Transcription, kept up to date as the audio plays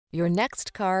Your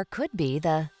next car could be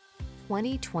the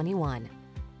 2021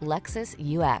 Lexus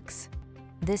UX.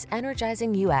 This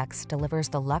energizing UX delivers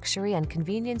the luxury and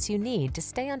convenience you need to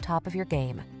stay on top of your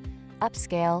game.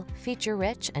 Upscale,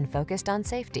 feature-rich, and focused on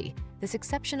safety, this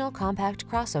exceptional compact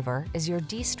crossover is your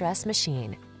de-stress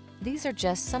machine. These are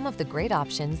just some of the great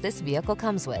options this vehicle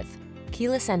comes with: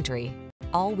 keyless entry,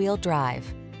 all-wheel drive,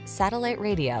 satellite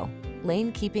radio,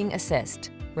 lane keeping assist,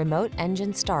 remote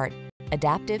engine start,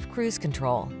 adaptive cruise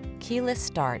control, keyless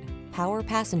start, power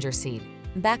passenger seat,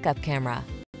 backup camera,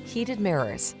 heated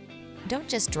mirrors. Don't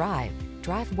just drive,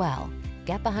 drive well.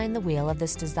 Get behind the wheel of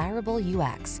this desirable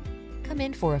UX. Come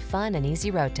in for a fun and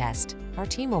easy road test. Our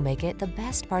team will make it the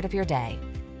best part of your day.